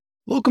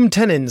Locum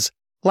tenens,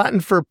 Latin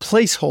for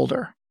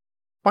placeholder.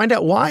 Find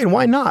out why and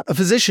why not a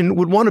physician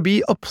would want to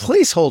be a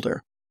placeholder.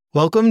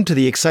 Welcome to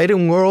the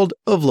exciting world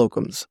of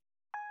locums.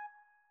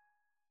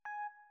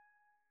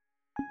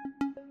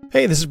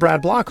 Hey, this is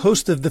Brad Block,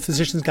 host of The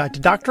Physician's Guide to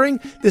Doctoring.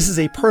 This is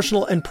a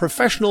personal and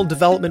professional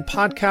development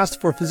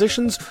podcast for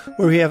physicians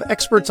where we have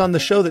experts on the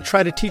show that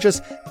try to teach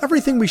us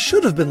everything we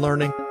should have been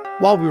learning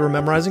while we were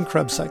memorizing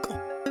Krebs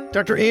cycle.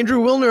 Dr.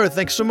 Andrew Wilner,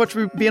 thanks so much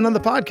for being on the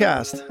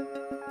podcast.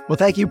 Well,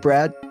 thank you,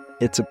 Brad.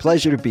 It's a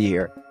pleasure to be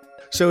here.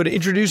 So to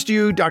introduce to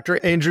you, Dr.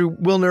 Andrew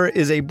Wilner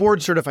is a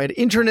board-certified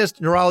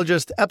internist,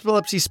 neurologist,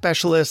 epilepsy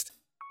specialist,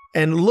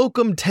 and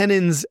locum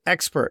tenens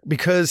expert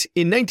because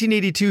in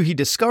 1982 he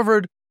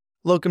discovered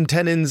locum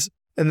tenens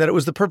and that it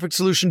was the perfect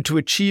solution to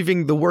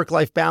achieving the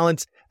work-life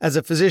balance as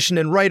a physician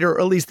and writer,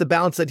 or at least the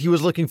balance that he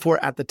was looking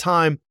for at the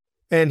time.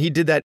 And he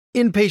did that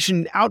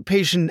inpatient,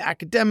 outpatient,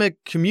 academic,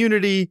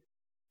 community.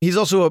 He's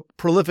also a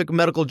prolific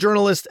medical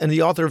journalist and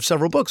the author of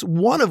several books,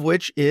 one of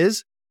which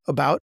is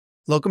about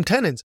locum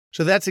tenens.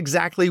 So that's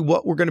exactly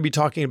what we're going to be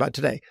talking about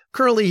today.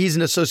 Currently, he's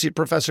an associate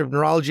professor of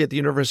neurology at the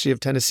University of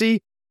Tennessee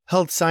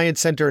Health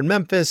Science Center in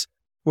Memphis,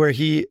 where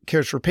he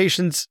cares for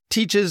patients,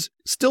 teaches,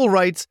 still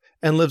writes,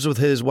 and lives with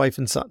his wife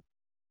and son.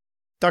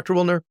 Dr.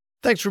 Wilner,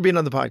 thanks for being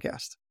on the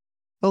podcast.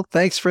 Well,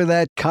 thanks for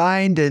that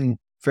kind and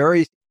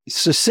very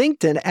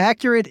succinct and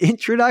accurate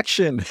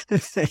introduction.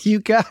 You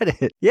got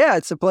it. Yeah,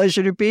 it's a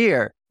pleasure to be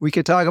here. We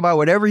could talk about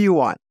whatever you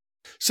want.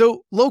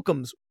 So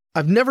locums,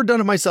 I've never done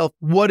it myself.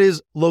 What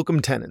is locum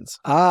tenens?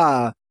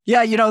 Yeah,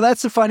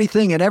 that's the funny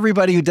thing. And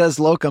everybody who does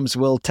locums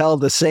will tell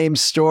the same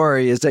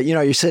story is that,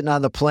 you're sitting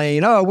on the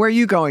plane. Oh, where are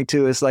you going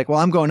to? It's like, well,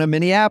 I'm going to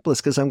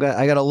Minneapolis because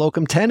I got a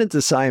locum tenens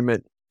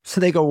assignment. So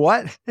they go,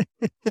 what?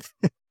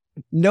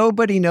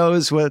 Nobody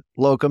knows what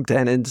locum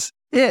tenens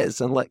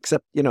is,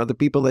 except, the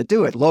people that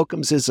do it.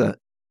 Locums is a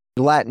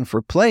Latin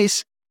for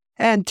place,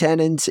 and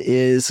tenens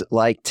is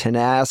like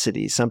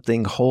tenacity,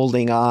 something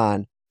holding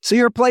on. So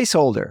you're a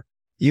placeholder.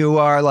 You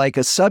are like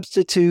a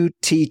substitute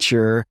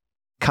teacher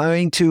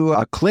coming to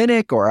a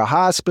clinic or a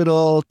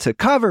hospital to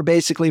cover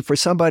basically for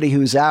somebody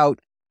who's out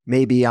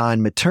maybe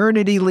on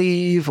maternity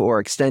leave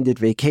or extended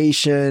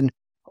vacation,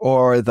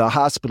 or the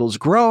hospital's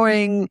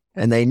growing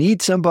and they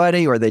need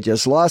somebody, or they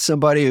just lost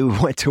somebody who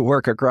went to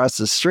work across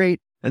the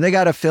street and they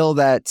got to fill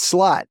that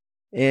slot.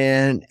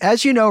 And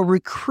as you know,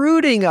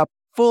 recruiting a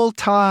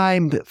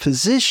full-time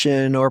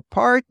physician or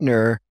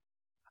partner,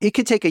 it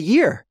could take a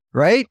year,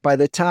 right? By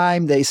the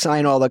time they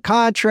sign all the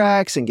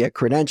contracts and get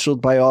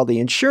credentialed by all the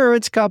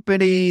insurance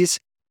companies.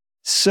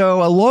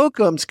 So a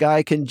locums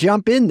guy can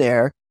jump in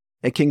there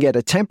and can get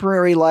a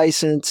temporary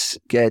license,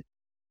 get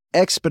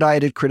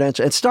expedited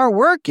credential, and start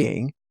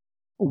working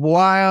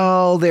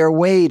while they're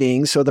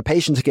waiting so the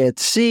patients get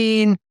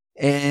seen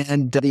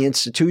and the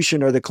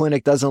institution or the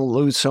clinic doesn't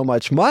lose so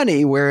much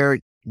money where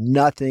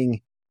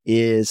nothing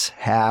is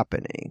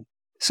happening.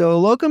 So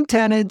locum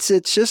tenens,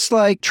 it's just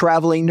like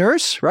traveling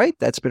nurse, right?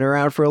 That's been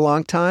around for a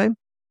long time.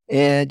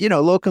 And,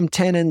 locum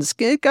tenens,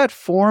 it got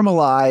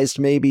formalized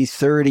maybe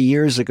 30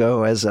 years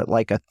ago as a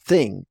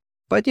thing.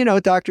 But,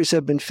 doctors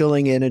have been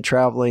filling in and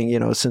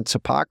traveling, since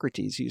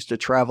Hippocrates used to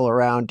travel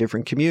around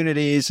different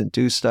communities and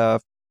do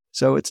stuff.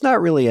 So it's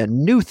not really a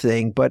new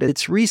thing, but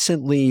it's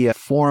recently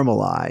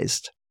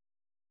formalized.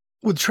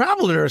 With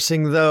travel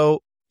nursing,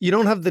 though, you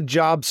don't have the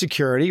job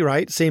security,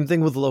 right? Same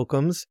thing with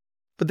locums,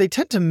 but they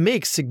tend to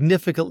make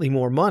significantly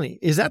more money.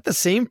 Is that the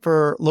same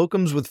for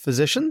locums with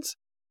physicians?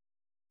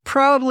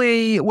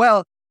 Probably.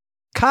 Well,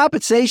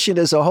 compensation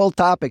is a whole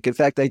topic. In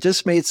fact, I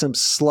just made some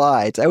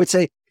slides. I would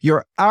say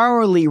your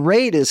hourly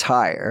rate is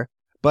higher,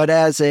 but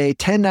as a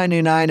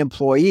 1099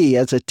 employee,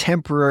 as a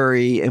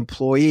temporary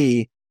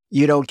employee,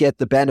 you don't get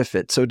the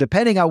benefit. So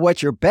depending on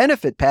what your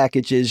benefit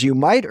package is, you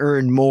might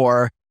earn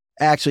more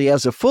actually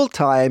as a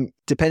full-time,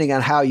 depending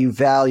on how you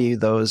value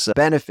those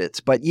benefits.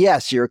 But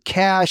yes, your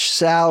cash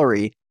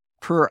salary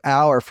per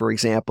hour, for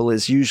example,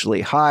 is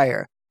usually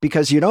higher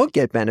because you don't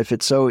get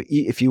benefits. So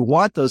if you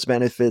want those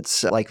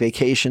benefits like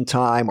vacation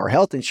time or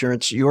health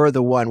insurance, you're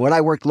the one. When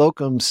I worked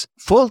locums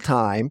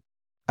full-time,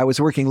 I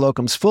was working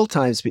locums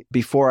full-time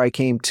before I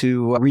came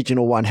to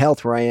Regional One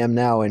Health, where I am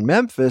now in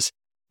Memphis.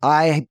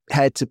 I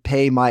had to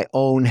pay my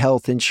own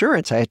health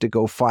insurance. I had to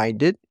go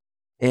find it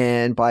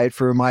and buy it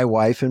for my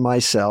wife and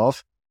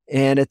myself.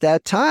 And at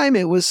that time,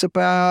 it was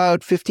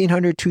about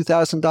 $1,500,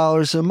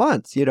 $2,000 a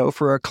month,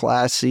 for a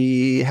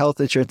classy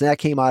health insurance. And that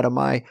came out of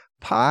my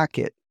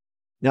pocket.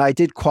 Now, I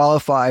did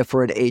qualify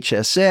for an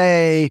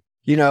HSA.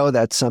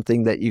 That's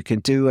something that you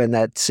can do, and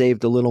that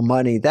saved a little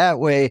money that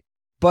way.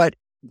 But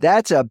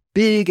that's a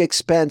big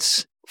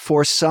expense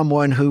for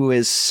someone who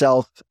is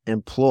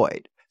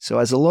self-employed. So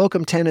as a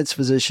locum tenens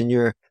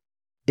physician,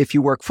 if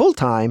you work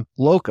full-time,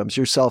 locums,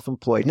 you're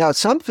self-employed. Now,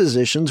 some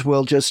physicians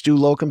will just do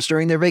locums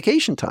during their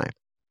vacation time,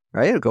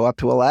 right? They'll go up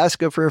to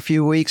Alaska for a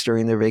few weeks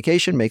during their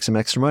vacation, make some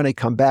extra money,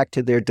 come back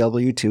to their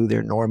W-2,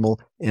 their normal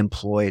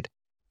employed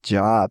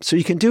job. So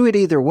you can do it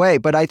either way,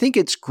 but I think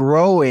it's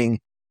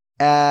growing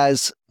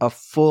as a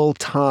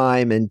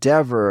full-time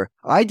endeavor.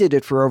 I did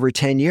it for over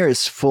 10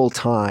 years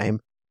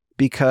full-time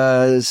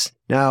because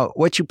now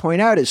what you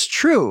point out is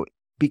true.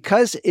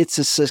 Because it's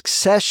a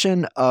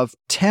succession of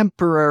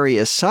temporary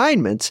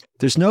assignments,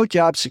 there's no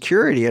job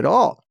security at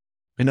all.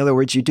 In other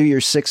words, you do your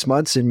 6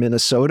 months in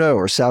Minnesota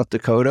or South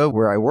Dakota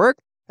where I work,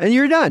 and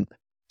you're done.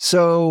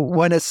 So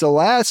when it's the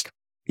last,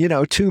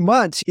 2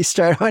 months, you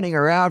start hunting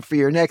around for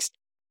your next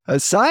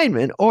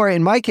assignment. Or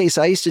in my case,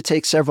 I used to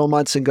take several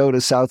months and go to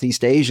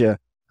Southeast Asia.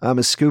 I'm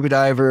a scuba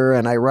diver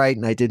and I write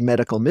and I did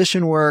medical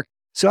mission work.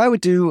 So I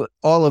would do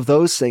all of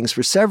those things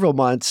for several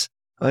months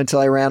until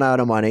I ran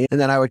out of money.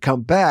 And then I would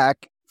come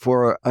back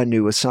for a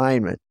new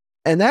assignment.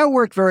 And that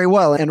worked very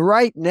well. And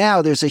right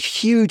now, there's a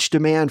huge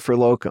demand for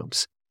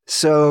locums.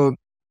 So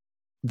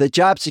the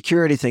job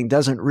security thing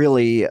doesn't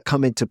really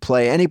come into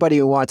play. Anybody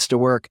who wants to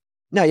work,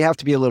 now you have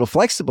to be a little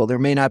flexible. There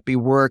may not be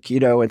work,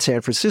 in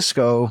San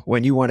Francisco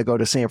when you want to go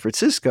to San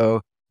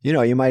Francisco.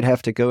 You might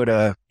have to go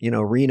to,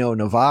 Reno,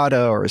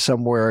 Nevada or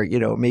somewhere,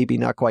 maybe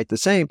not quite the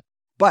same.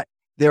 But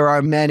there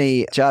are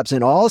many jobs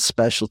in all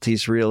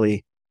specialties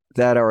really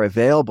that are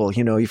available.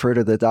 You've heard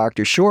of the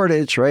doctor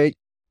shortage, right?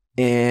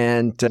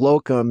 And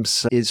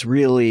locums is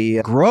really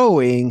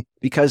growing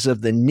because of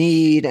the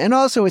need. And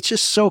also it's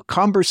just so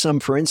cumbersome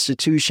for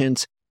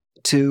institutions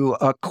to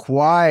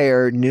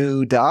acquire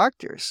new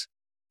doctors.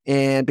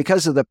 And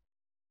because of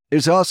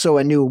there's also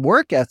a new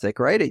work ethic,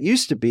 right? It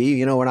used to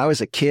be, when I was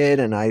a kid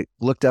and I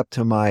looked up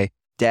to my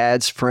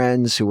dad's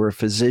friends who were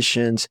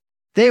physicians,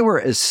 they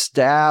were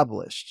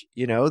established.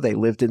 They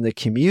lived in the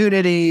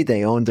community,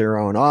 they owned their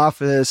own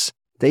office.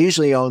 They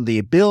usually owned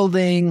the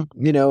building,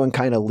 and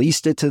kind of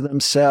leased it to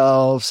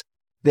themselves.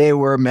 They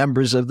were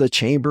members of the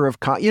Chamber of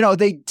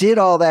they did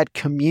all that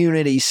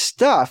community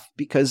stuff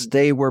because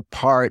they were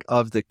part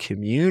of the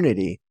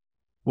community.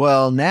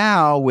 Well,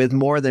 now with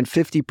more than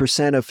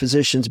 50% of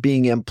physicians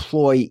being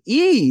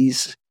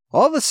employees,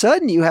 all of a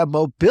sudden you have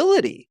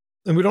mobility.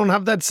 And we don't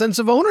have that sense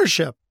of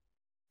ownership.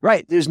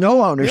 Right. There's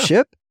no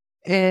ownership. Yeah.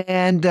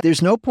 And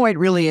there's no point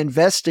really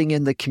investing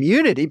in the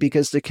community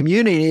because the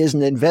community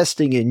isn't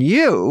investing in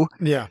you.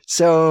 Yeah.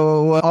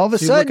 So all of a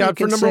sudden, look out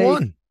for number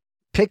one.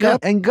 Pick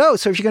up and go.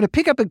 So if you're going to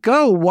pick up and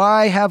go,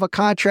 why have a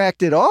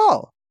contract at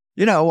all?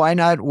 Why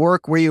not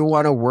work where you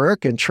want to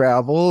work and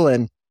travel?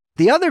 And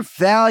the other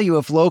value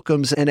of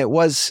locums, and it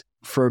was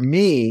for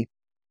me,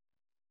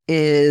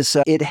 is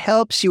it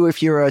helps you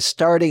if you're a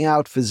starting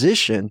out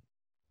physician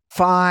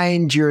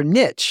find your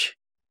niche.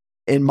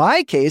 In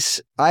my case,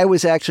 I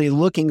was actually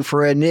looking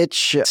for a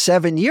niche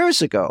 7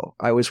 years ago.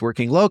 I was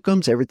working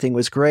locums, everything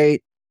was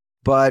great,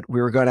 but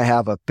we were going to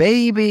have a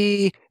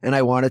baby, and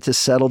I wanted to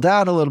settle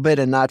down a little bit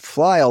and not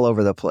fly all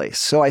over the place.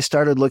 So I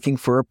started looking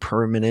for a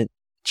permanent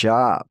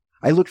job.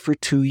 I looked for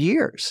 2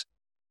 years,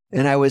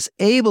 and I was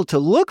able to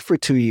look for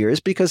 2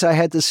 years because I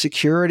had the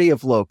security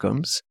of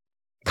locums.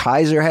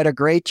 Kaiser had a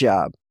great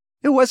job.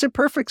 It wasn't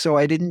perfect, so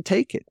I didn't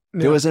take it.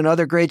 Yeah. There was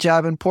another great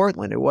job in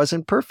Portland. It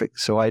wasn't perfect,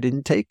 so I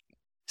didn't take it.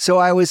 So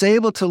I was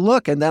able to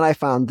look, and then I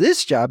found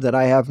this job that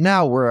I have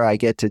now where I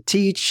get to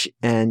teach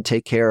and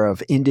take care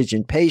of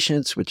indigent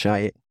patients, which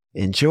I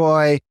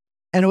enjoy.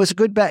 And it was a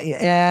good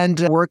and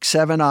work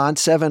 7 on,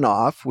 7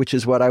 off, which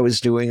is what I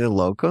was doing in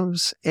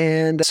locums.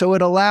 And so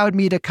it allowed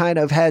me to kind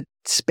of had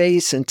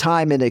space and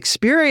time and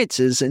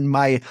experiences in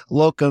my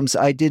locums.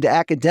 I did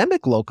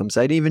academic locums.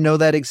 I didn't even know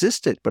that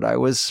existed, but I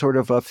was sort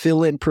of a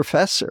fill-in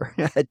professor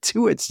at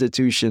 2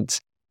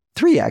 institutions,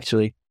 3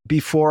 actually,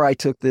 before I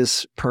took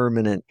this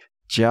permanent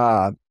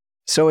job.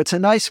 So it's a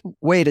nice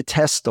way to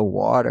test the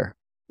water.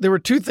 There were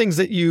 2 things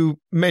that you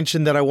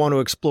mentioned that I want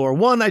to explore.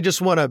 One, I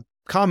just want to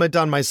comment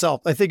on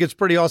myself. I think it's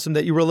pretty awesome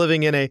that you were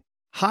living in a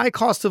high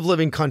cost of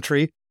living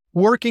country,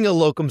 working a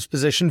locums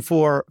position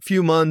for a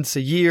few months,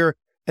 a year,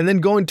 and then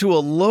going to a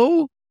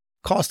low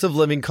cost of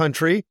living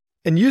country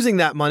and using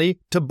that money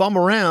to bum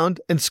around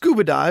and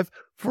scuba dive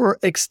for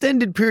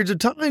extended periods of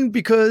time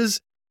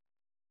because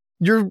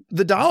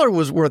the dollar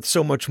was worth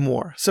so much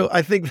more. So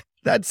I think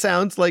that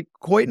sounds like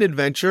quite an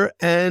adventure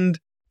and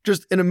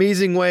just an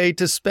amazing way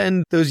to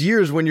spend those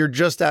years when you're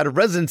just out of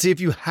residency if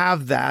you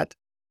have that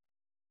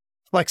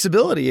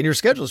flexibility in your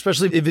schedule,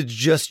 especially if it's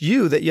just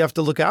you that you have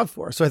to look out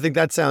for. So I think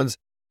that sounds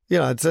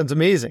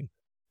amazing.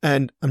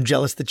 And I'm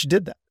jealous that you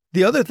did that.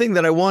 The other thing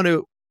that I want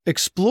to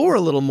explore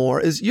a little more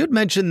is you'd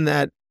mentioned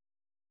that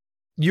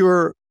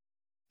you're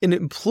an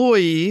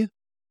employee,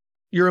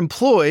 you're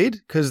employed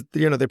because,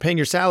 they're paying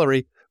your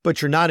salary,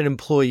 but you're not an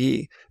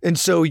employee. And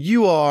so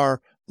you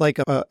are like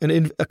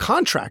a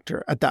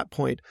contractor at that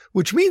point,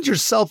 which means you're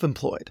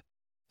self-employed.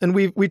 And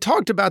we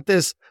talked about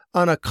this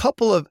on a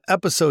couple of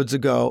episodes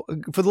ago.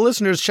 For the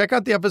listeners, check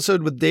out the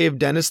episode with Dave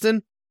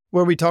Deniston,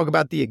 where we talk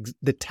about the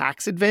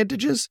tax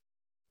advantages,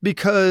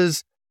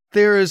 because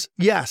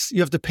yes,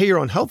 you have to pay your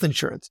own health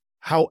insurance.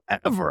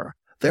 However,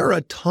 there are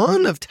a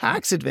ton of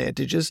tax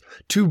advantages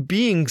to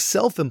being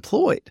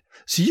self-employed.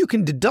 So you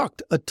can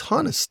deduct a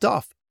ton of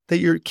stuff that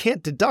you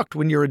can't deduct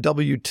when you're a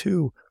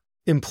W-2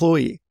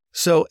 employee.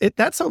 So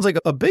that sounds like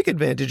a big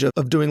advantage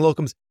of doing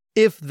locums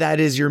if that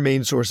is your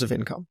main source of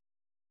income.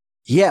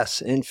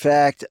 Yes. In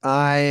fact,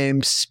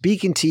 I'm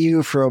speaking to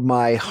you from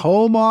my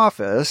home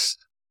office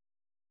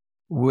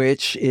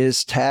which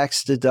is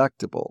tax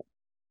deductible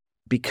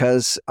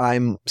because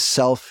I'm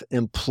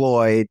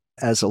self-employed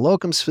as a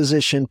locums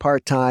physician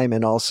part-time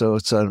and also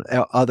some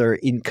other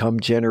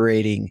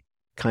income-generating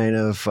kind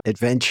of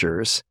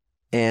adventures.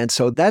 And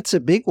so that's a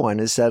big one,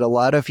 is that a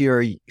lot of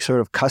your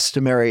sort of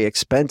customary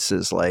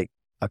expenses like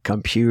a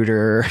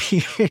computer,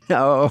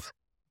 stuff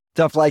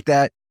like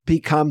that,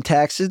 become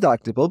tax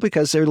deductible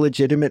because they're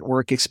legitimate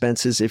work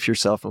expenses if you're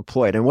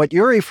self-employed. And what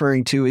you're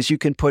referring to is you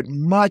can put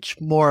much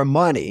more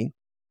money,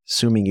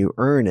 assuming you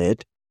earn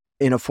it,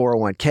 in a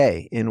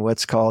 401k, in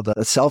what's called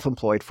a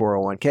self-employed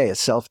 401k, a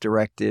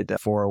self-directed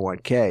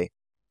 401k.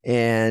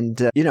 And,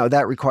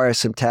 that requires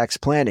some tax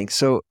planning.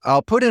 So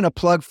I'll put in a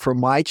plug for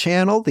my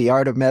channel, The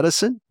Art of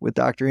Medicine with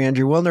Dr.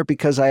 Andrew Wilner,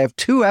 because I have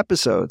 2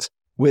 episodes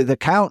with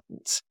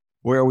accountants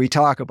where we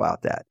talk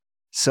about that.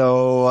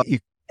 So,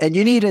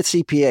 you need a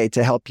CPA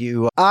to help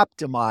you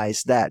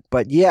optimize that.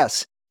 But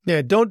yes.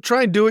 Yeah, don't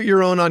try and do it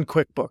your own on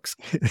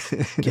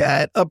QuickBooks.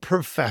 Get a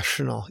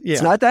professional. Yeah.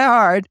 It's not that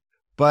hard.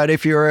 But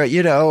if you're,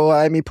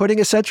 putting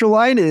a central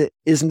line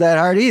isn't that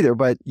hard either,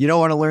 but you don't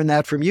want to learn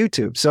that from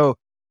YouTube. So,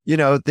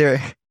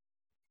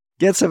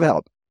 get some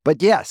help.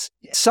 But yes,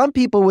 some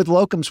people with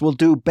locums will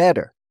do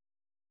better.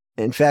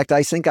 In fact,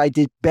 I think I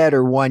did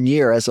better 1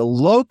 year as a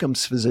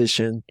locums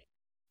physician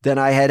than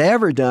I had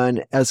ever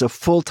done as a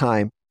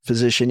full-time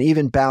physician,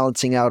 even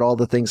balancing out all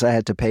the things I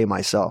had to pay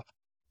myself.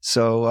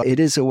 So it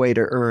is a way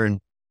to earn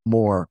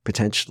more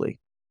potentially.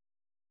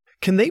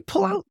 Can they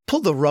pull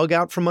the rug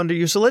out from under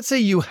you? So let's say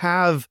you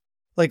have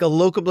like a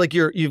locum, like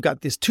you've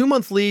got this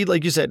 2-month lead,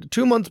 like you said,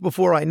 2 months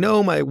before I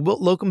know my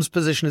locums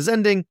position is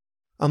ending.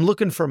 I'm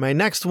looking for my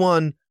next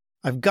one.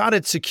 I've got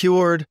it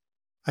secured.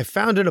 I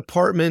found an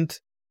apartment.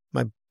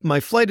 My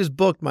flight is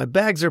booked. My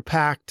bags are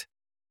packed.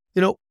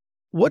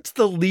 What's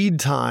the lead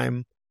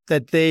time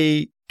that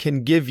they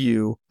can give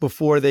you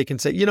before they can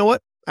say, you know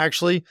what?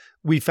 Actually,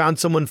 we found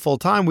someone full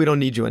time. We don't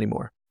need you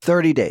anymore.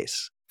 30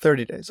 days.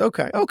 30 days.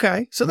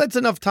 Okay. So that's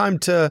enough time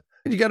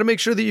you got to make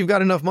sure that you've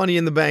got enough money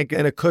in the bank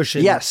and a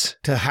cushion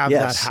to have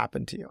that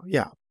happen to you.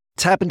 Yeah.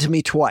 It's happened to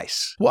me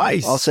twice.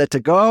 All set to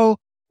go.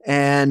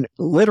 And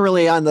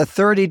literally on the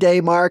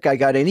 30-day mark, I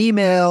got an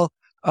email.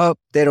 Oh,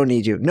 they don't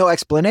need you. No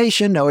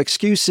explanation, no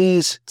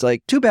excuses. It's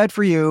like, too bad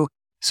for you.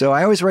 So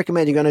I always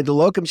recommend you're going to do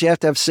locums. You have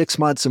to have 6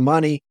 months of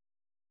money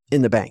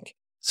in the bank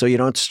so you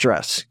don't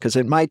stress, because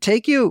it might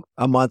take you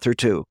a month or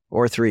 2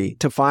 or 3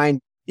 to find,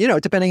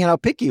 depending on how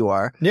picky you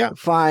are,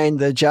 find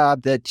the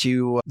job that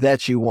you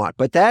want.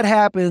 But that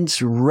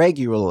happens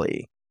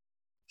regularly.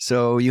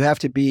 So you have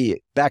to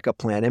be backup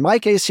plan. In my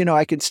case,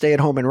 I could stay at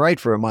home and write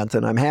for a month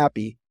and I'm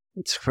happy.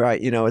 It's right.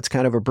 It's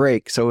kind of a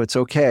break. So it's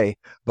okay.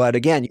 But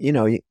again,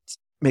 you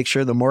make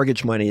sure the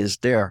mortgage money is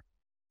there.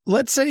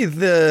 Let's say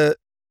the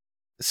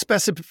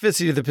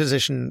specificity of the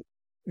position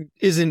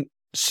isn't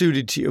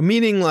suited to you,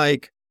 meaning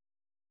like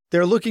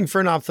they're looking for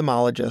an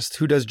ophthalmologist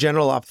who does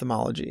general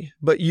ophthalmology,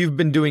 but you've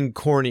been doing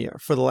cornea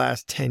for the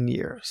last 10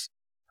 years.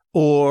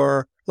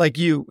 Or like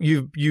you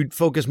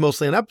focus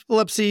mostly on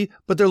epilepsy,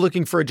 but they're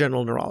looking for a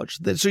general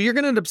neurologist. So you're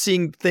going to end up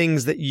seeing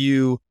things that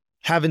you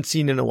haven't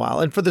seen in a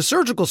while. And for the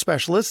surgical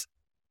specialist,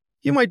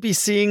 you might be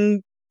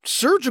seeing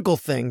surgical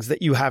things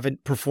that you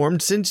haven't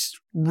performed since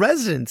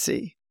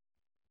residency.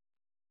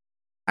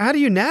 How do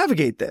you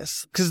navigate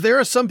this? Because there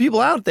are some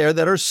people out there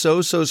that are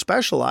so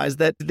specialized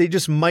that they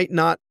just might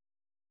not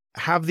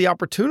have the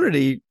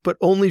opportunity, but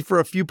only for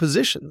a few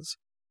positions.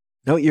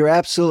 No, you're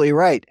absolutely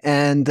right.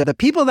 And the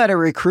people that are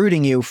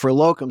recruiting you for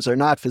locums are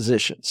not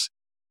physicians.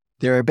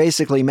 They're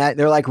basically,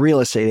 they're like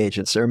real estate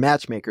agents. They're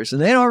matchmakers,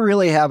 and they don't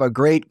really have a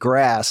great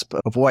grasp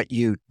of what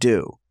you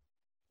do.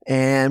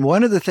 And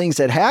one of the things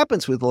that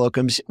happens with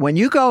locums, when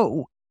you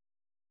go,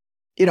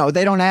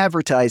 they don't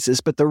advertise this,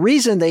 but the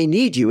reason they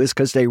need you is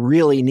because they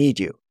really need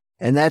you.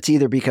 And that's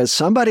either because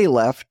somebody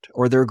left,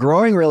 or they're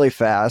growing really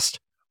fast,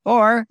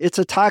 or it's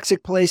a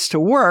toxic place to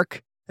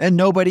work and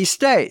nobody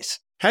stays.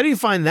 How do you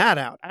find that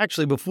out?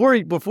 Actually,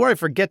 before I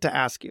forget to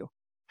ask you,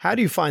 how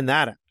do you find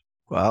that out?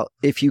 Well,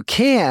 if you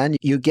can,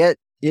 you get,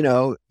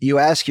 you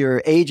ask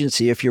your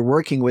agency, if you're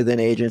working with an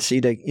agency,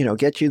 to,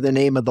 get you the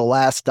name of the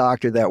last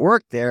doctor that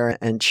worked there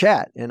and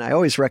chat. And I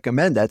always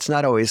recommend that. It's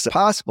not always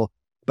possible.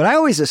 But I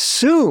always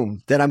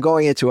assume that I'm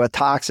going into a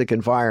toxic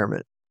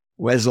environment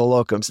as a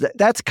locums.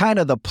 That's kind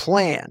of the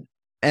plan.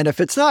 And if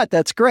it's not,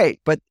 that's great.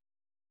 But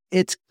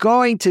it's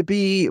going to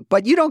be,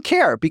 but you don't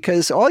care,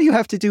 because all you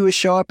have to do is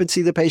show up and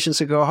see the patients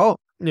and go home.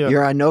 Yeah.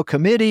 You're on no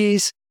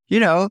committees,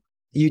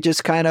 you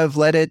just kind of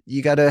let it,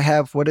 you got to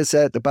have, what is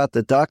that about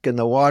the duck and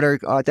the water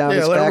down its back?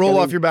 Yeah, let it roll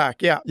off your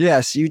back. Yeah.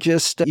 Yes, you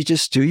just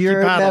do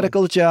your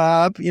medical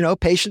job.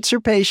 Patients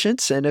are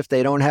patients. And if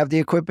they don't have the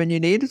equipment you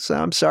need, so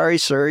I'm sorry,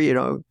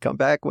 sir, come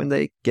back when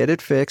they get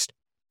it fixed,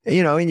 and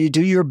you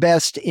do your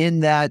best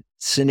in that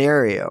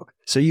scenario.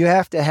 So you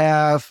have to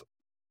have,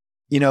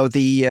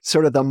 the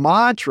sort of the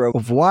mantra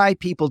of why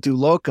people do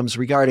locums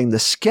regarding the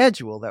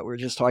schedule that we're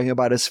just talking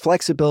about is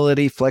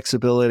flexibility.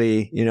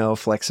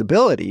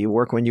 You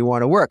work when you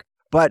want to work.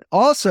 But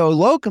also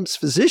locums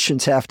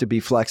physicians have to be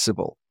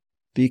flexible.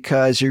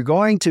 because you're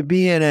going to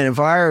be in an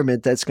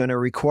environment that's going to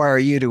require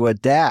you to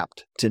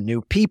adapt to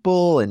new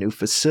people, a new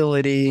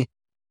facility.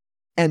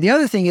 And the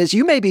other thing is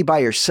you may be by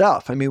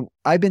yourself. I mean,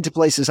 I've been to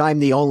places I'm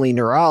the only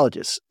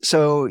neurologist.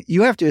 So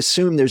you have to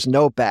assume there's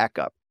no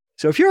backup.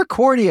 So if you're a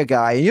cornea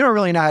guy and you don't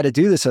really know how to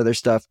do this other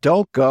stuff,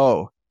 don't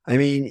go. I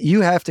mean,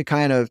 you have to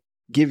kind of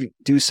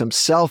do some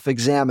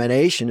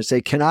self-examination and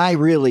say, can I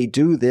really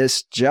do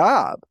this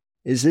job?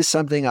 Is this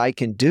something I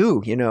can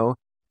do?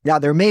 Now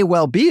there may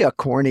well be a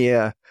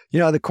cornea,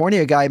 the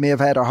cornea guy may have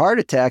had a heart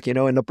attack,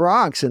 in the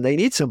Bronx and they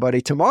need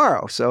somebody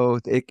tomorrow. So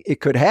it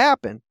could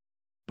happen.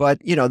 But,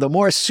 the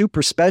more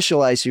super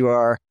specialized you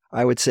are,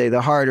 I would say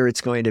the harder it's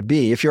going to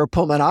be. If you're a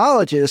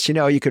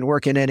pulmonologist, you can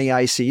work in any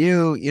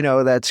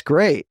ICU, that's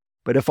great.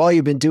 But if all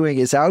you've been doing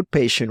is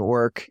outpatient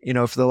work,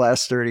 for the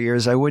last 30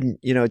 years, I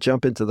wouldn't,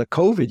 jump into the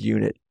COVID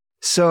unit.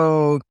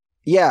 So,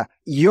 yeah,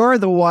 you're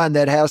the one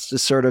that has to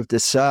sort of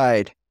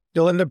decide.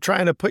 You'll end up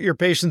trying to put your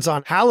patients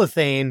on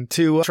halothane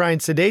to try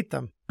and sedate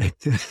them.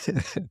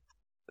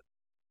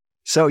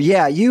 So,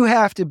 yeah, you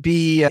have to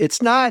be,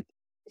 it's not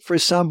for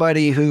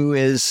somebody who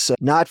is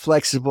not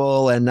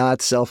flexible and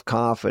not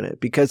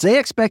self-confident because they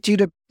expect you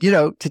to,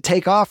 to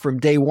take off from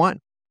day one.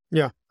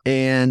 Yeah.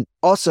 And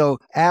also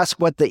ask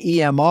what the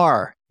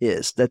EMR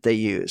is that they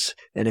use.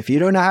 And if you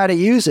don't know how to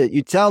use it,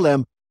 you tell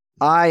them,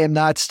 I am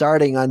not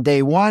starting on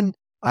day one.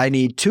 I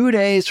need 2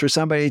 days for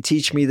somebody to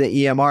teach me the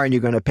EMR and you're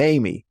going to pay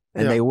me.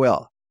 And they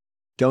will.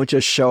 Don't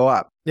just show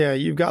up. Yeah,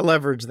 you've got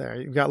leverage there.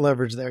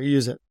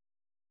 Use it.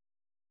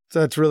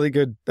 So that's really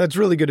good. That's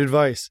really good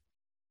advice.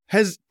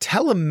 Has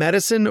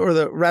telemedicine or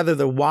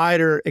the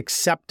wider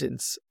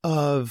acceptance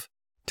of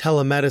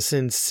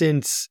telemedicine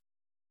since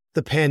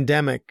the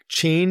pandemic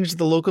changed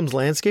the locums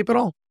landscape at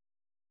all?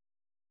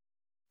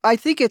 I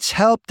think it's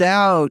helped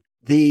out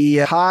the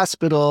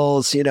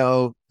hospitals,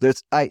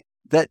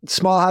 that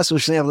small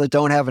hospitals, for example, that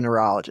don't have a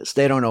neurologist.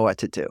 They don't know what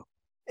to do.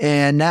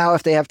 And now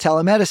if they have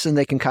telemedicine,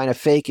 they can kind of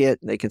fake it.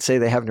 They can say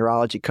they have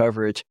neurology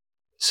coverage.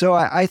 So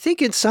I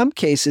think in some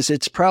cases,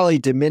 it's probably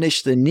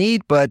diminished the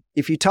need. But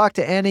if you talk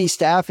to any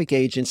staffing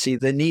agency,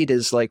 the need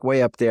is like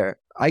way up there.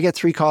 I get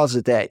 3 calls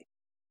a day,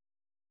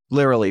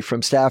 literally,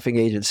 from staffing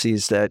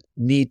agencies that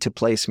need to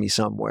place me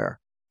somewhere.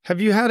 Have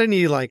you had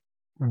any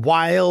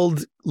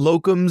wild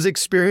locums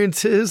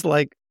experiences?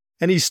 Like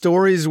any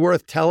stories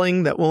worth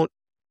telling that won't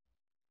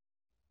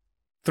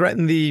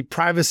threaten the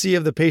privacy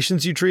of the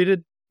patients you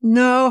treated?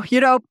 No,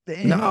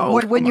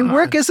 when you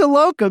work as a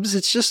locums,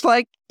 it's just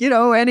like,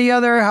 any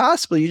other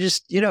hospital. You're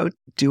just,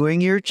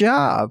 doing your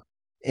job.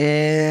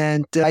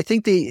 And I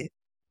think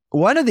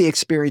one of the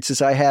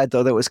experiences I had,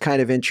 though, that was kind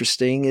of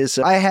interesting is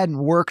I hadn't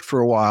worked for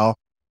a while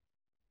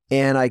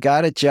and I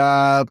got a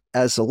job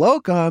as a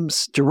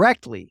locums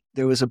directly.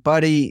 There was a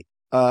buddy,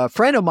 a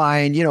friend of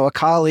mine, a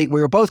colleague.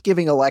 We were both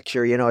giving a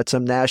lecture, at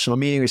some national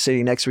meeting. We were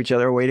sitting next to each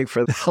other waiting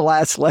for the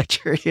last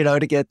lecture,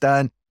 to get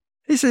done.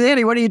 He said,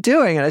 Andy, what are you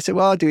doing? And I said,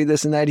 well, I'll do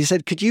this and that. He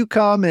said, could you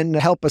come and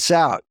help us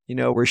out?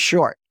 We're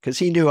short, because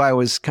he knew I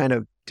was kind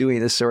of doing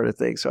this sort of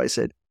thing. So I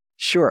said,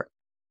 sure.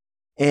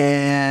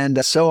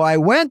 And so I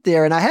went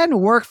there and I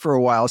hadn't worked for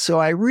a while. So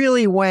I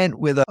really went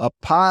with a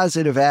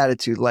positive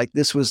attitude, like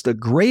this was the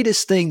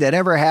greatest thing that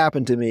ever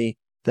happened to me,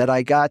 that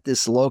I got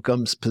this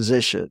locums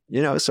position.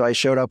 So I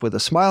showed up with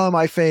a smile on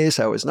my face.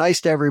 I was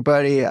nice to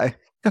everybody. I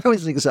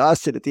was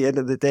exhausted at the end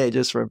of the day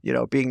just from,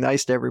 being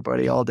nice to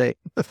everybody all day.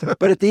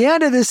 But at the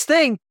end of this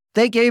thing,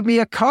 they gave me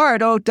a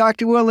card. Oh,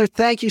 Dr. Wilner,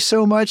 thank you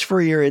so much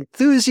for your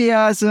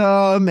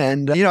enthusiasm.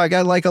 And, I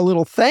got like a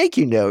little thank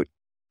you note.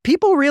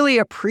 People really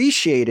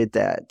appreciated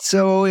that.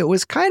 So it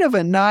was kind of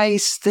a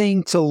nice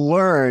thing to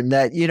learn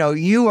that,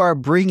 you are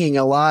bringing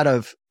a lot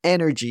of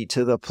energy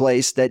to the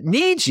place that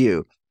needs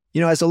you.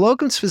 As a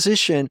locums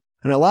physician,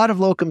 and a lot of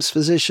locums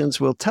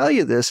physicians will tell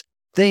you this,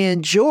 they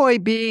enjoy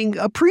being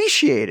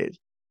appreciated.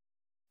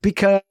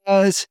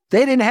 Because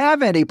they didn't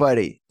have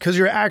anybody. Because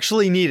you're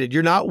actually needed.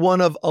 You're not one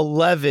of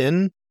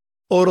 11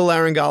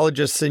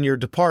 otolaryngologists in your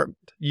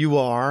department. You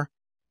are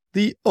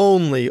the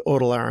only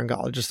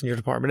otolaryngologist in your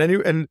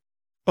department. And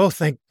oh,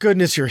 thank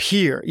goodness you're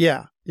here.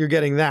 Yeah, you're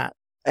getting that.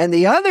 And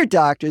the other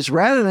doctors,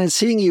 rather than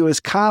seeing you as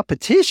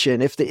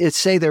competition,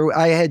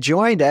 I had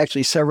joined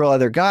actually several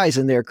other guys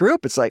in their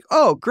group, it's like,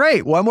 oh,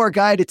 great, one more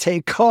guy to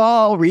take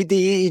call, read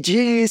the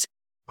EEGs,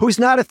 who's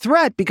not a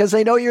threat because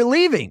they know you're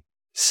leaving.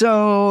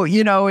 So,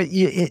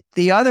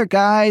 the other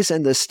guys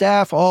and the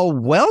staff all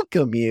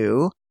welcome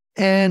you,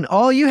 and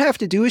all you have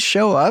to do is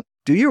show up,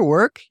 do your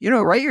work,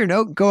 write your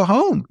note, and go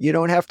home. You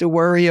don't have to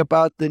worry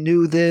about the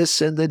new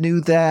this and the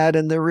new that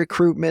and the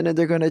recruitment, and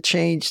they're going to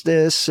change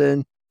this.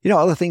 And,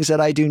 all the things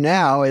that I do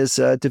now as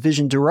a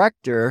division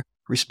director,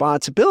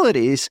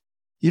 responsibilities,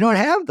 you don't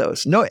have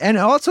those. No, and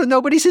also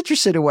nobody's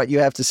interested in what you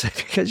have to say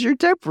because you're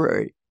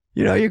temporary.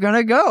 You're going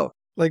to go.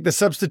 Like the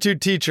substitute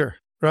teacher.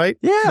 Right?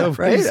 Yeah,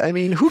 right. I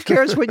mean, who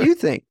cares what you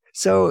think?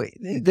 So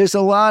there's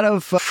a lot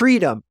of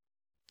freedom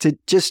to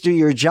just do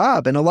your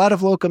job. And a lot of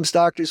locums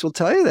doctors will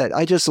tell you that.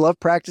 I just love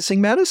practicing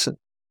medicine,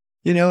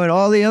 and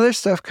all the other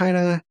stuff kind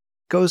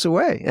goes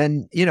away.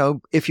 And,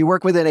 if you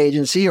work with an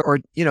agency or,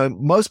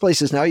 most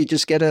places now, you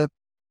just get a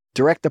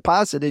direct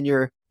deposit in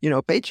your,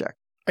 paycheck.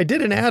 I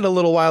did an ad a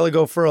little while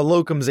ago for a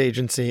locums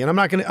agency, and I'm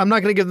not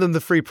going to give them the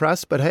free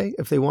press, but hey,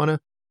 if they want to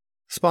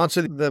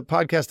sponsor the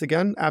podcast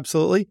again,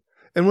 absolutely.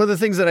 And one of the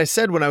things that I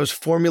said when I was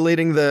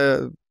formulating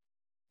the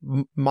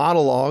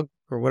monologue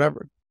or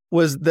whatever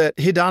was that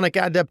hedonic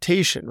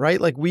adaptation, right?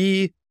 Like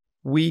we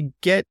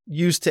get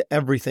used to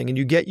everything and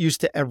you get used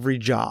to every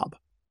job.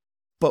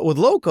 But with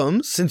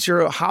locums, since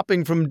you're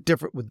hopping from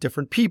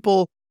different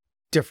people,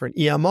 different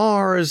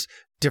EMRs,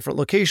 different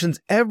locations,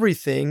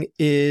 everything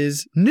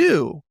is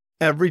new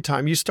every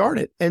time you start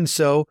it. And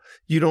so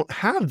you don't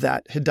have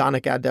that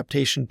hedonic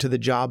adaptation to the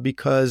job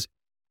because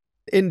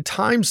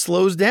time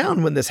slows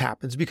down when this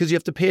happens because you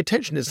have to pay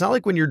attention. It's not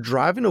like when you're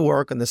driving to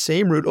work on the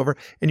same route over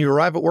and you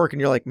arrive at work and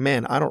you're like,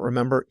 man, I don't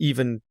remember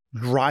even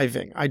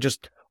driving. I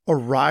just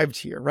arrived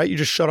here, right? You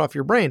just shut off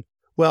your brain.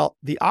 Well,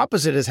 the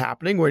opposite is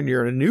happening when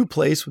you're in a new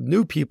place with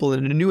new people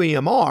in a new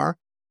EMR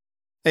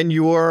and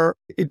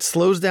it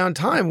slows down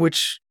time,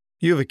 which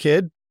you have a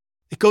kid.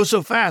 It goes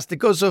so fast.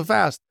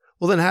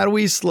 Well, then how do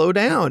we slow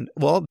down?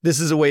 Well, this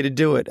is a way to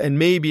do it and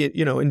maybe,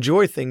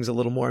 enjoy things a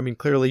little more. I mean,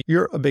 clearly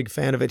you're a big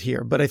fan of it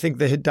here, but I think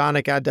the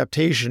hedonic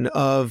adaptation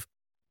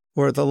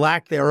or the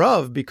lack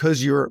thereof,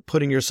 because you're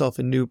putting yourself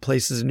in new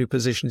places and new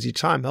positions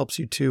each time helps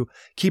you to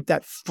keep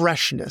that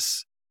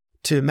freshness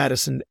to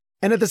medicine.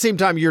 And at the same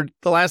time,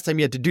 the last time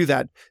you had to do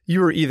that, you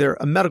were either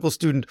a medical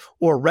student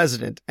or a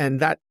resident,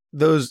 and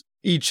those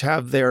each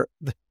have their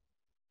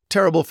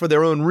terrible for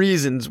their own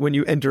reasons when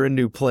you enter a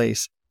new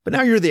place. But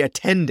now you're the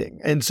attending.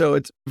 And so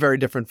it's a very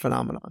different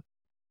phenomenon.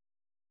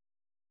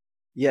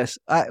 Yes.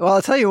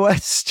 I'll tell you one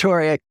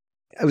story.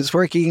 I was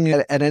working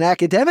at an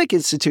academic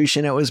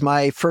institution. It was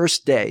my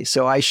first day.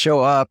 So I show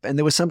up and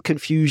there was some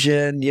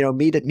confusion,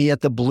 meet me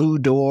at the blue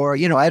door.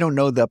 I don't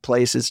know the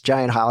place. It's a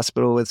giant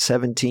hospital with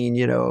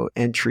 17,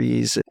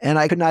 entries. And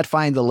I could not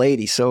find the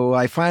lady. So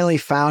I finally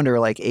found her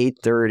like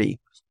 8:30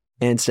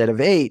 instead of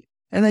 8.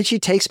 And then she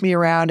takes me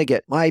around to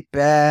get my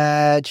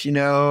badge,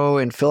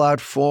 and fill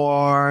out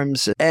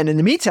forms. And in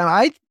the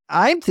meantime,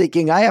 I'm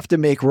thinking I have to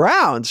make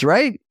rounds,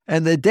 right?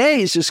 And the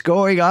day is just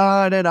going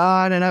on and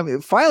on.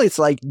 And finally, it's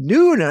like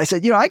noon. And I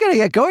said, I got to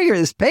get going here.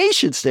 There's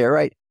patients there,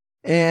 right?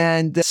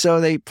 And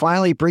so they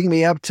finally bring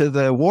me up to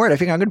the ward. I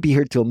think I'm going to be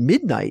here till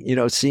midnight,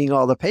 seeing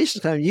all the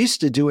patients. I'm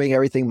used to doing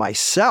everything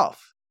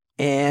myself.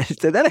 And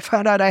then I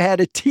found out I had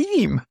a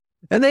team.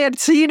 And they had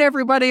seen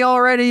everybody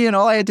already. And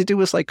all I had to do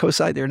was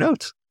co-sign their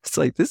notes. It's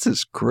like, this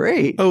is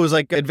great. Oh, it was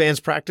like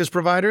advanced practice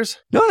providers?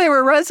 No, they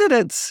were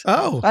residents.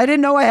 Oh. I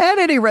didn't know I had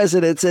any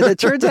residents. And it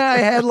turns out I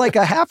had like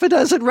a half a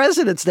dozen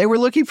residents. They were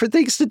looking for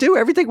things to do.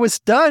 Everything was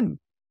done.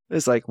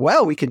 It's like,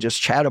 well, we can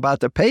just chat about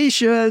the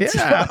patients.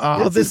 Yeah.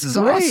 Oh, this is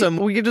awesome.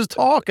 We can just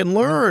talk and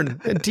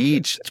learn and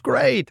teach. It's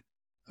great.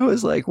 I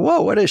was like, whoa,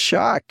 what a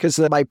shock. Because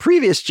my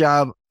previous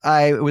job,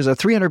 it was a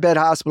 300-bed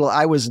hospital.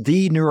 I was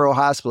the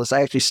neurohospitalist.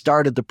 I actually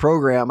started the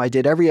program. I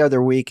did every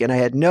other week, and I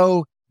had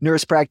no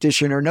nurse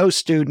practitioner, no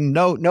student,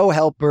 no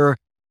helper.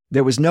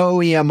 There was no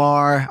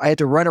EMR. I had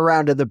to run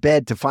around to the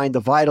bed to find the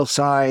vital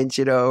signs,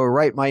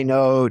 write my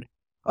note.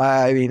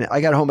 I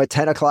got home at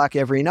 10 o'clock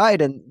every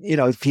night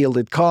and,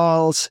 fielded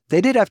calls.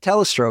 They did have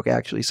telestroke,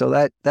 actually, so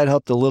that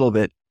helped a little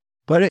bit.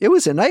 But it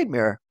was a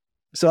nightmare.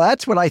 So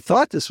that's what I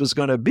thought this was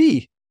going to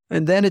be.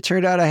 And then it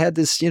turned out I had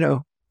this,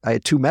 I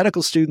had 2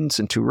 medical students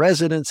and 2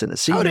 residents and a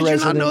senior resident.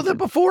 How did you not know that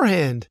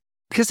beforehand?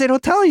 Because they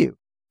don't tell you.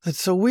 That's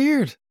so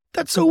weird.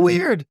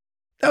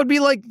 That would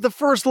be like the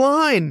first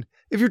line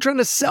if you're trying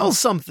to sell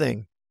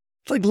something.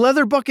 It's like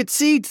leather bucket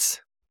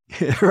seats.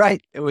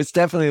 Right. It was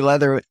definitely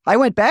leather. I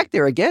went back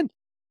there again.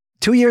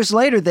 2 years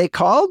later, they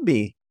called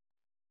me.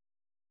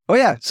 Oh,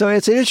 yeah. So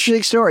it's an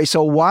interesting story.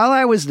 So while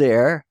I was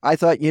there, I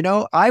thought,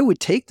 I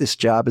would take this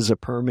job as a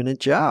permanent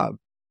job.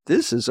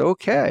 This is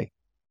okay.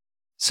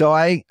 So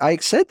I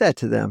said that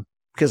to them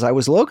because I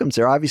was locums.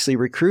 They're obviously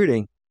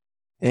recruiting.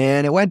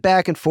 And it went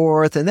back and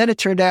forth. And then it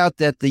turned out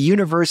that the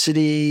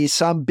university,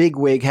 some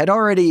bigwig, had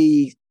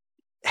already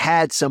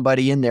had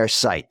somebody in their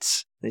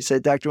sights. They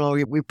said, Dr.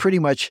 Wilner, we pretty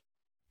much,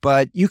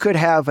 but you could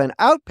have an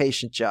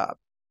outpatient job.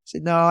 I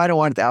said, no, I don't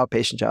want the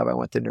outpatient job. I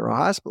want the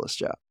neurohospitalist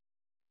job.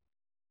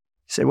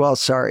 He said, well,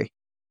 sorry.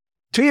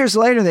 2 years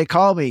later, they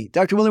called me,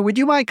 Dr. Wilner, would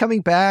you mind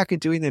coming back and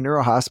doing the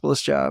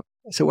neurohospitalist job?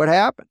 I said, what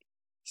happened?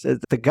 He said,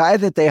 the guy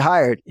that they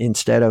hired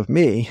instead of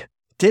me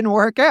didn't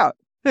work out.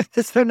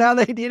 So now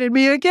they needed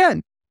me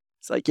again.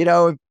 It's like,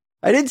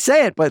 I didn't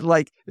say it, but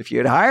if you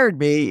had hired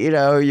me,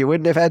 you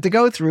wouldn't have had to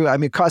go through. I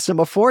mean, it cost them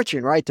a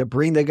fortune, right? To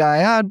bring the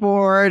guy on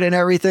board and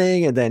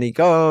everything. And then he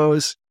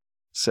goes.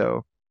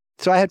 So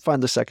I had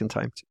fun the second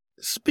time too.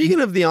 Speaking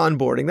of the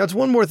onboarding, that's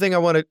one more thing I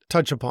want to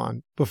touch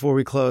upon before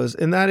we close.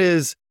 And that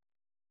is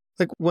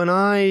when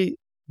I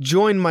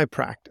joined my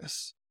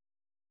practice,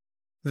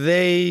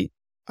 I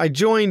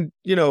joined,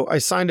 I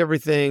signed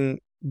everything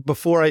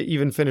before I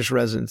even finished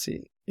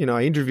residency.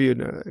 I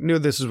interviewed, and I knew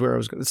this is where I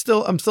was going.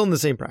 I'm still in the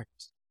same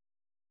practice.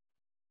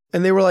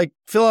 And they were like,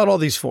 fill out all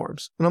these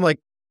forms. And I'm like,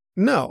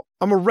 no,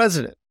 I'm a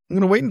resident. I'm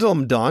going to wait until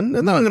I'm done,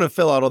 and then I'm going to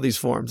fill out all these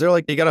forms. They're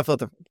like, you got to fill out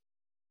the...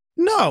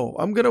 No,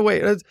 I'm going to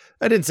wait.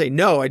 I didn't say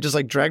no. I just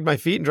like dragged my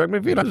feet.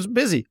 I was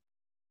busy.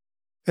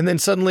 And then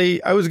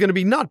suddenly I was going to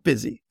be not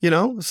busy,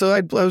 So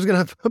I was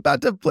going to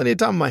have plenty of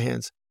time on my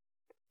hands.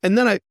 And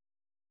then I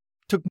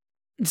took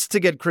months to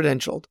get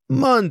credentialed,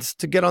 months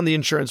to get on the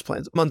insurance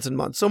plans, months and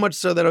months. So much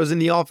so that I was in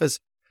the office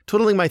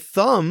twiddling my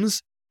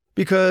thumbs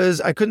because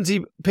I couldn't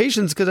see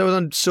patients because I was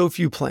on so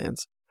few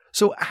plans.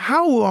 So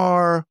how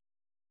are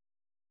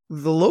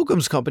the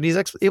locums companies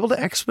able to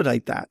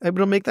expedite that? Able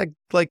to make that,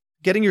 like,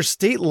 getting your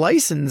state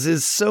license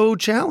is so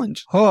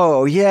challenged.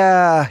 Oh,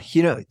 yeah.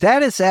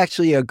 That is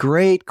actually a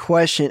great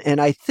question. And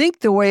I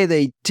think the way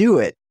they do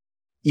it,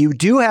 you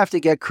do have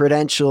to get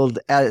credentialed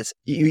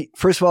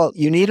first of all,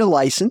 you need a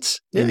license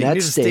in that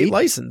need state. A state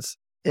license.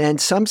 And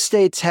some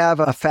states have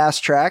a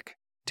fast track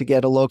to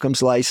get a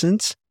locums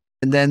license.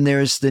 And then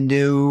there's the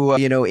new,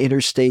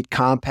 interstate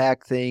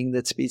compact thing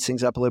that speeds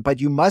things up a little.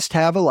 But you must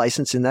have a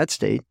license in that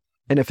state.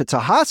 And if it's a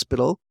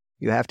hospital,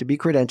 you have to be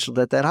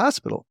credentialed at that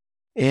hospital.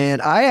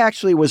 And I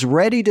actually was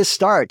ready to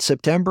start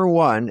September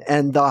 1,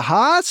 and the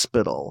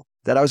hospital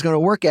that I was going to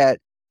work at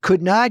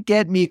could not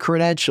get me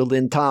credentialed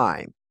in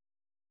time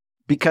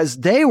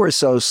because they were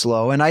so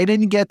slow, and I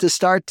didn't get to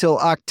start till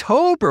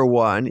October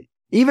 1,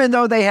 even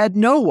though they had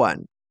no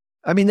one.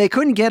 I mean, they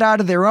couldn't get out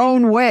of their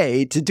own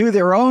way to do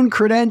their own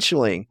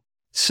credentialing.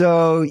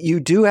 So you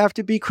do have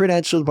to be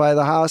credentialed by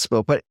the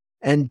hospital,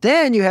 and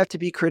then you have to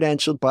be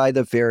credentialed by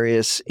the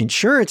various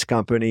insurance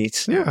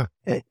companies. Yeah.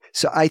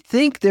 So I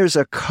think there's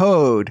a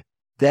code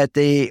that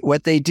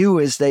what they do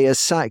is they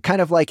assign,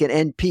 kind of like an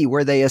NP,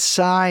 where they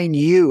assign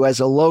you as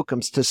a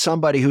locums to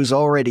somebody who's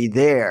already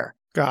there.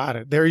 Got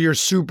it. They're your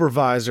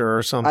supervisor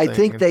or something. I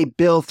think they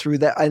bill through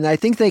that, and I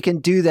think they can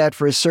do that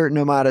for a certain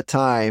amount of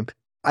time.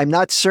 I'm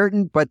not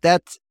certain, but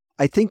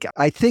I think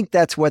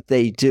that's what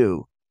they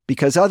do.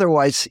 Because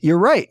otherwise, you're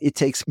right. It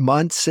takes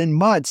months and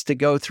months to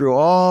go through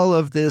all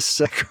of this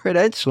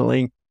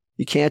credentialing.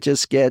 You can't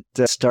just get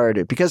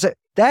started because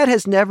that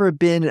has never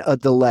been a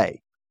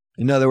delay.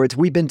 In other words,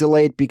 we've been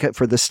delayed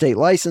for the state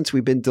license.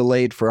 We've been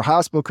delayed for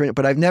hospital credit,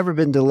 but I've never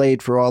been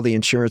delayed for all the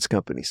insurance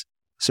companies.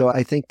 So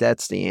I think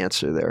that's the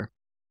answer there.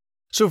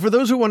 So for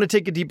those who want to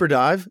take a deeper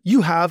dive,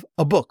 you have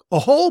a book, a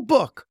whole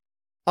book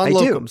on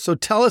locum. So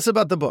tell us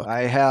about the book.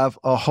 I have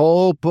a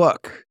whole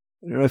book.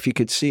 I don't know if you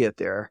could see it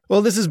there.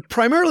 Well, this is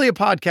primarily a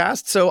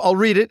podcast, so I'll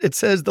read it. It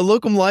says The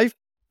Locum Life,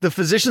 The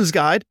Physician's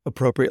Guide,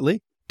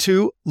 appropriately,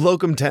 to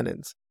Locum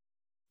Tenens.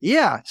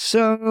 Yeah,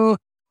 so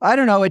I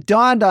don't know. It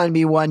dawned on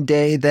me one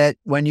day that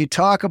when you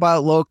talk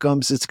about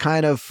locums, it's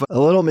kind of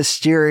a little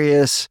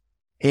mysterious.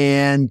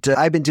 And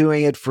I've been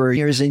doing it for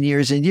years and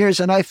years and years.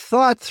 And I've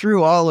thought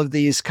through all of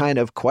these kind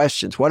of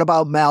questions. What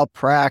about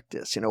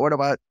malpractice? What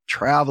about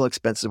travel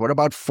expenses? What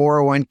about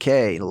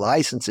 401k,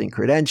 licensing,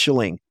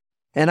 credentialing?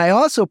 And I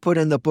also put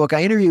in the book,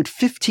 I interviewed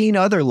 15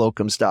 other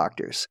locums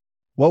doctors.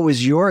 What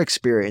was your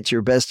experience,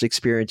 your best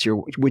experience?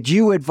 Would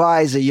you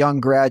advise a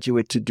young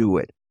graduate to do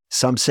it?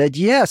 Some said,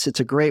 yes, it's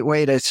a great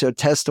way to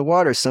test the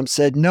water. Some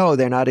said, no,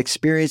 they're not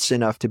experienced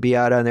enough to be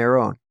out on their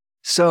own.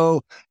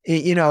 So,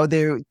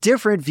 there are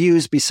different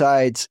views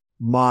besides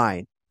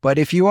mine. But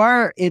if you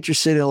are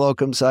interested in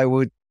locums, I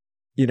would,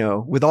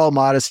 with all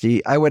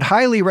modesty, I would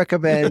highly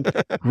recommend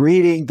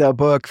reading the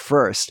book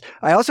first.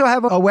 I also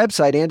have a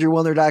website,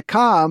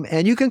 andrewwilner.com,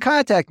 and you can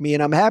contact me,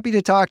 and I'm happy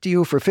to talk to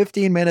you for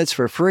 15 minutes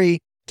for free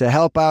to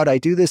help out. I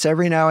do this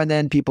every now and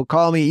then. People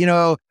call me,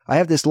 I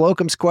have this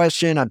locums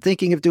question. I'm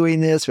thinking of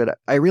doing this, but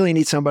I really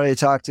need somebody to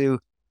talk to.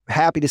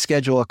 Happy to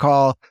schedule a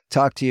call,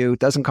 talk to you. It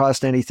doesn't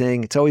cost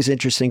anything. It's always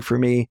interesting for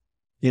me.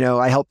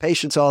 I help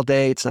patients all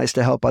day. It's nice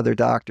to help other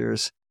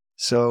doctors.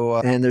 So,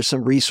 and there's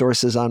some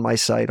resources on my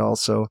site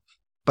also.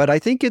 But I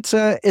think it's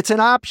an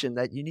option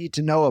that you need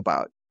to know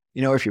about.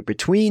 If you're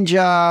between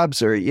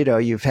jobs or,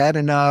 you've had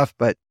enough.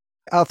 But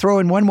I'll throw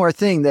in one more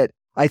thing that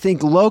I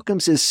think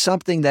locums is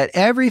something that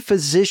every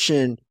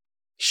physician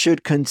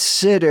should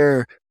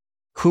consider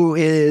who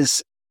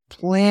is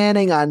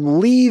planning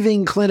on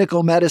leaving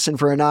clinical medicine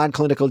for a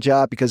non-clinical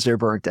job because they're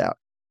burnt out.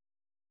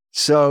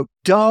 So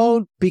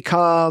don't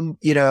become,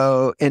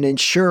 an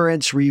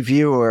insurance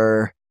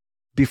reviewer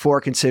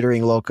before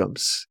considering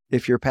locums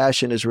if your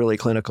passion is really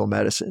clinical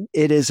medicine.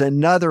 It is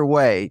another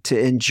way to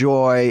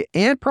enjoy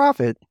and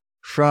profit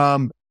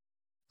from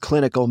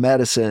clinical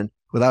medicine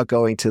without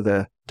going to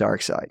the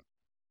dark side.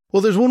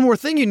 Well, there's one more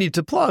thing you need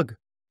to plug,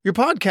 your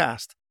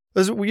podcast.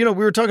 As we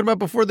were talking about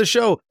before the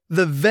show,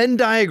 the Venn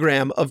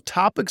diagram of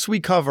topics we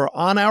cover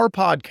on our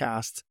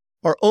podcasts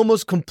are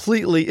almost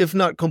completely, if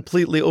not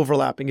completely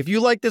overlapping. If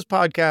you like this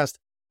podcast,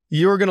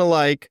 you're going to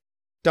like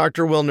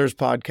Dr. Wilner's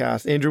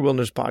podcast, Andrew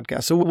Wilner's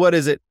podcast. So what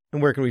is it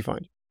and where can we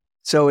find you?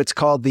 So it's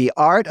called The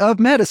Art of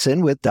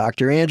Medicine with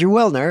Dr. Andrew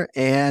Wilner,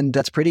 and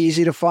that's pretty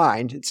easy to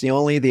find. It's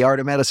The Art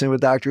of Medicine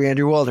with Dr.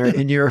 Andrew Wilner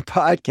in your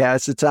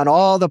podcast. It's on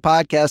all the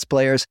podcast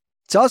players.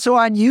 It's also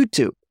on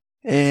YouTube.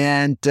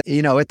 And,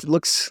 it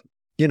looks,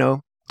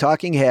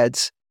 talking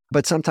heads.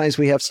 but sometimes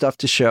we have stuff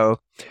to show.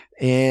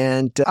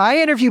 And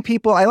I interview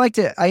people. I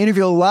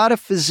interview a lot of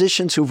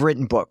physicians who've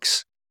written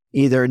books,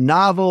 either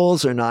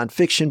novels or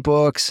nonfiction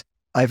books.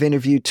 I've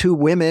interviewed 2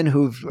 women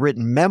who've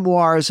written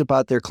memoirs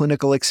about their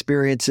clinical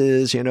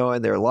experiences,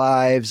 and their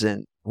lives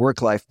and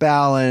work-life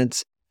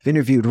balance. I've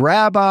interviewed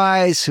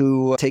rabbis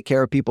who take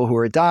care of people who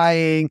are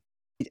dying.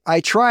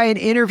 I try and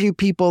interview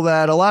people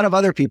that a lot of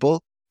other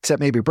people, except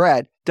maybe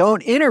Brad,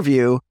 don't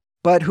interview,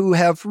 but who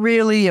have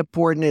really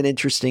important and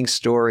interesting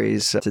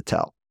stories to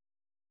tell.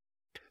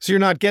 So you're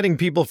not getting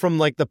people from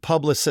like the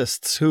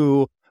publicists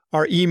who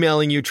are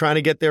emailing you, trying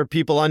to get their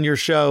people on your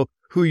show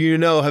who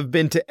have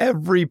been to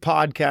every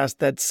podcast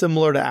that's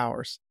similar to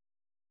ours.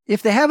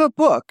 If they have a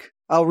book,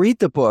 I'll read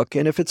the book.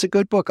 And if it's a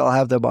good book, I'll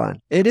have them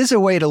on. It is a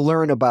way to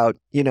learn about,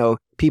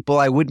 people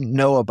I wouldn't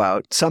know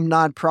about. Some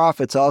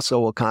nonprofits also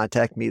will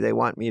contact me. They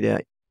want me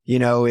to,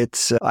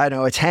 it's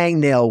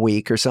hangnail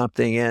week or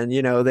something. And,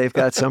 they've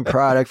got some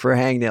product for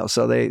hangnail.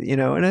 So they,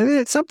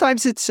 and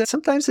sometimes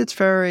it's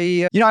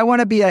very, I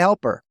want to be a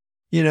helper,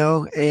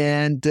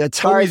 and it's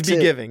hard always be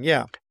giving.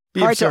 Yeah.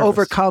 Hard to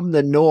overcome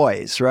the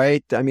noise,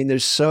 right? I mean,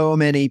 there's so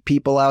many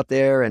people out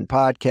there and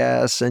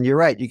podcasts, and you're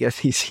right. You get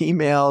these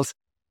emails.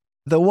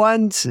 The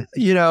ones,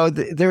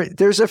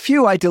 there's a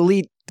few I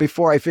delete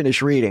before I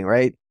finish reading,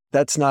 right?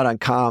 That's not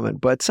uncommon,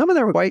 but some of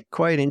them are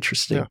quite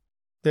interesting.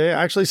 Yeah.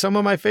 Actually, some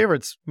of my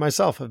favorites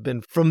myself have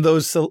been from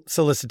those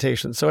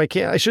solicitations. So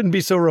I shouldn't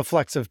be so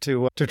reflexive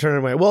to turn it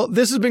away. Well,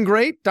 this has been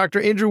great.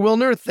 Dr. Andrew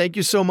Wilner, thank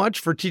you so much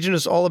for teaching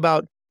us all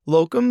about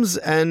locums,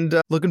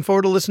 and looking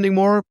forward to listening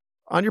more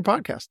on your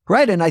podcast.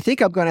 Right. And I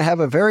think I'm going to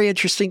have a very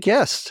interesting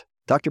guest,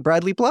 Dr.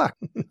 Bradley Block.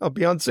 I'll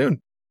be on soon.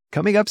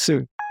 Coming up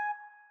soon.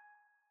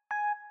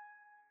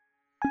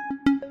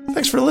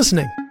 Thanks for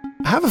listening.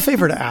 I have a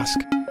favor to ask.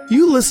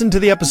 You listened to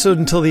the episode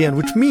until the end,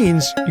 which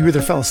means you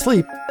either fell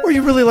asleep or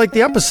you really liked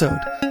the episode.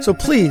 So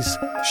please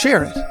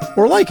share it,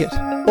 or like it,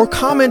 or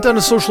comment on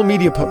a social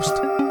media post,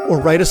 or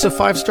write us a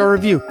 5-star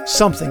review.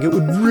 Something. It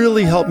would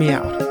really help me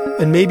out.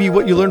 And maybe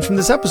what you learned from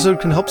this episode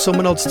can help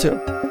someone else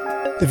too.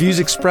 The views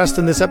expressed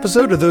in this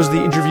episode are those of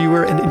the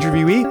interviewer and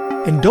interviewee,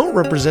 and don't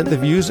represent the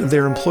views of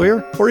their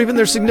employer or even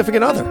their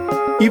significant other.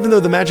 Even though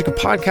the magic of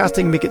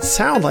podcasting make it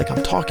sound like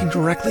I'm talking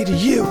directly to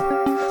you.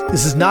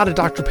 This is not a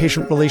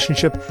doctor-patient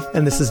relationship,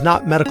 and this is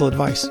not medical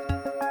advice,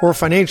 or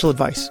financial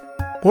advice,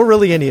 or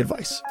really any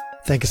advice.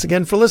 Thank us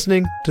again for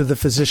listening to The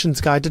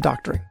Physician's Guide to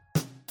Doctoring.